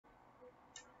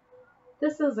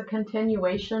This is a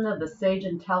continuation of the Sage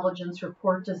Intelligence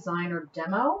Report Designer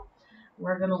demo.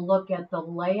 We're going to look at the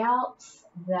layouts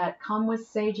that come with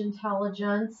Sage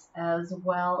Intelligence as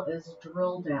well as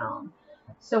drill down.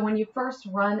 So when you first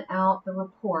run out the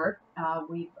report,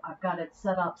 I've got it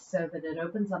set up so that it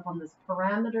opens up on this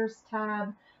Parameters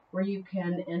tab where you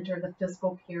can enter the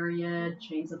fiscal period,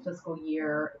 change the fiscal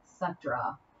year,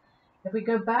 etc. If we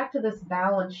go back to this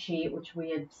balance sheet, which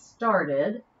we had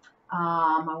started,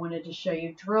 I wanted to show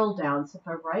you drill down. So if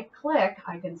I right click,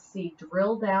 I can see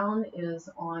drill down is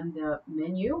on the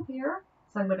menu here.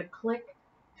 So I'm going to click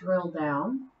drill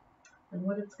down. And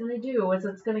what it's going to do is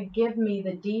it's going to give me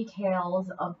the details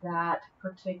of that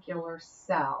particular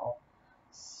cell.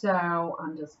 So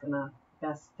I'm just going to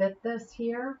best fit this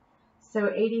here.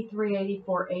 So 83,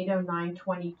 84, 809,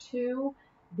 22.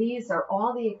 These are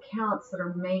all the accounts that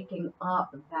are making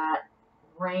up that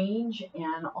range,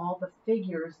 and all the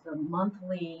figures, the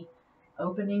monthly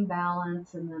opening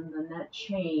balance and then the net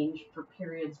change for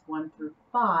periods 1 through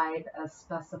 5 as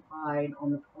specified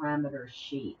on the parameters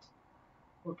sheet.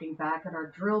 Looking back at our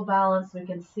drill balance, we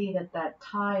can see that that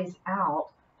ties out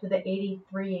to the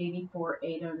 83, 84,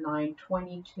 809,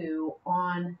 22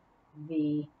 on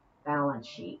the balance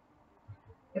sheet.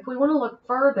 If we want to look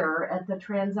further at the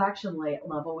transaction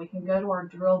level, we can go to our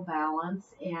drill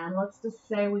balance, and let's just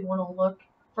say we want to look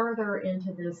further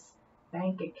into this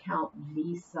bank account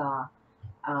Visa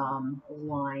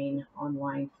line on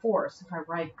line 4. So if I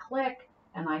right click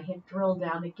and I hit drill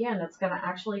down again, it's going to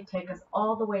actually take us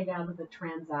all the way down to the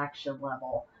transaction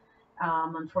level.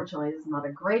 Unfortunately, this is not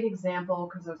a great example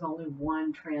because there's only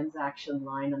one transaction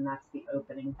line, and that's the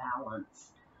opening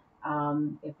balance.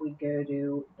 If we go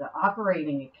to the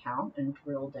operating account and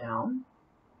drill down,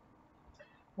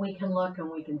 we can look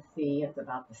and we can see it's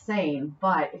about the same.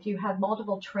 But if you had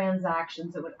multiple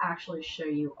transactions, it would actually show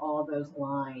you all those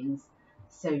lines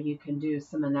so you can do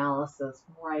some analysis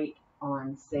right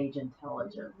on Sage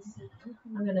Intelligence.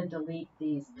 I'm going to delete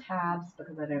these tabs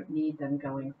because I don't need them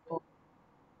going forward.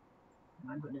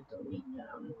 I'm going to delete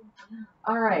them.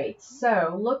 All right,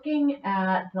 so looking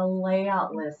at the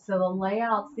layout list. So the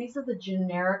layouts, these are the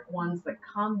generic ones that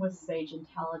come with Sage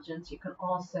Intelligence. You can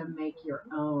also make your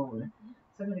own.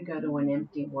 So I'm going to go to an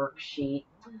empty worksheet.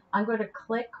 I'm going to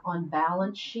click on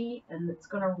balance sheet, and it's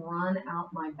going to run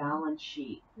out my balance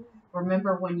sheet.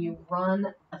 Remember, when you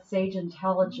run a Sage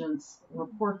Intelligence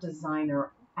Report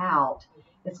Designer out,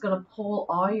 it's going to pull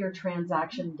all your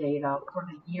transaction data for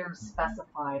the year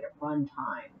specified at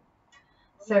runtime.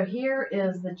 So here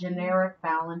is the generic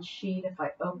balance sheet. If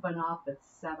I open up, it's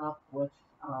set up with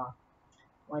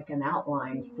like an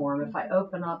outline form. If I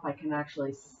open up, I can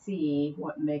actually see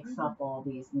what makes up all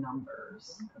these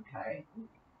numbers. Okay.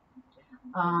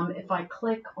 If I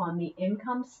click on the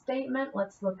income statement,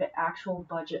 let's look at actual,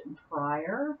 budget, and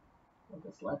prior. We'll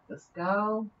just let this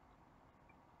go.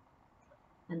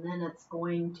 And then it's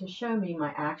going to show me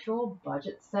my actual,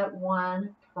 budget set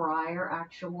 1, prior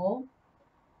actual.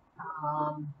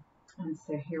 And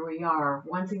so here we are.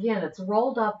 Once again, it's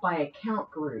rolled up by account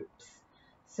groups.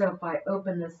 So if I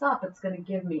open this up, it's going to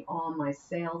give me all my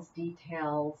sales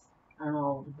details and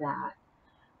all of that.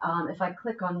 If I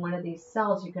click on one of these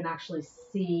cells, you can actually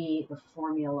see the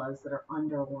formulas that are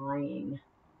underlying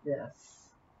this.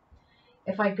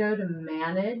 If I go to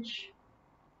manage,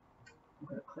 I'm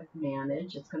going to click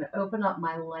manage. It's going to open up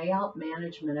my layout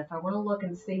management. If I want to look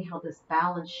and see how this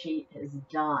balance sheet is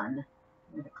done,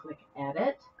 I'm going to click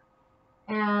edit.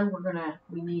 And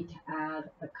we need to add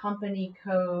the company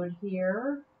code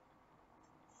here.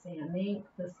 Sam Inc.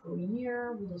 fiscal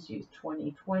year. We'll just use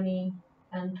 2020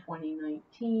 and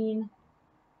 2019.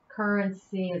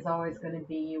 Currency is always going to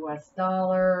be US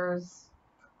dollars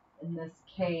in this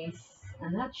case.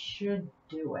 And that should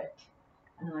do it.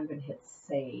 And then I'm going to hit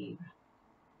save.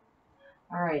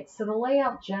 All right, so the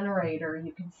layout generator,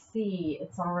 you can see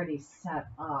it's already set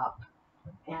up.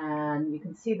 And you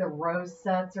can see the row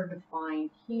sets are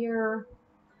defined here.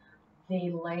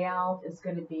 The layout is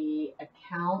going to be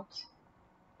account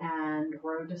and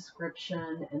row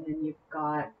description, and then you've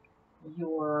got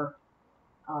your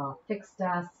fixed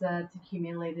assets,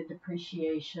 accumulated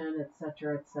depreciation,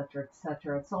 etc., etc.,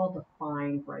 etc. It's all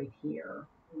defined right here.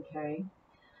 Okay,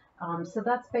 so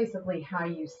that's basically how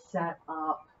you set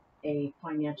up a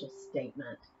financial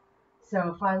statement.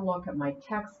 So if I look at my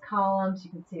text columns,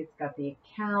 you can see it's got the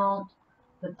account,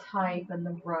 the type, and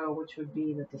the row, which would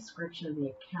be the description of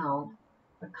the account.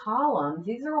 The columns,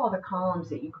 these are all the columns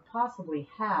that you could possibly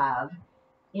have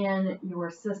in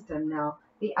your system. Now,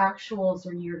 the actuals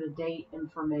are year-to-date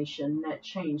information, net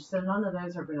change, so none of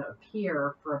those are going to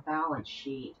appear for a balance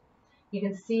sheet. You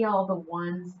can see all the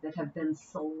ones that have been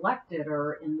selected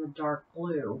are in the dark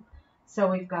blue. So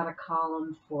we've got a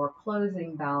column for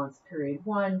closing balance period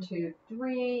 1, 2,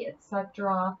 3,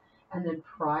 etc. And then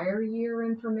prior year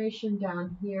information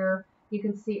down here. You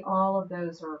can see all of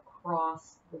those are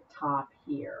across the top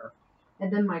here.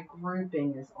 And then my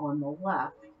grouping is on the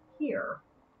left here.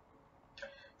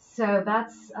 So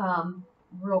that's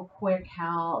real quick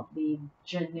how the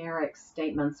generic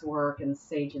statements work in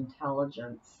Sage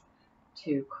Intelligence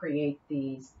to create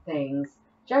these things.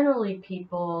 Generally,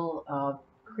 people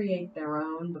create their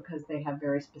own because they have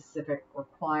very specific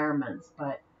requirements,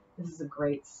 but this is a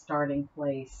great starting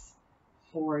place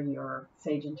for your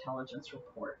Sage Intelligence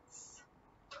reports.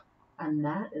 And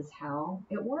that is how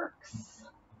it works.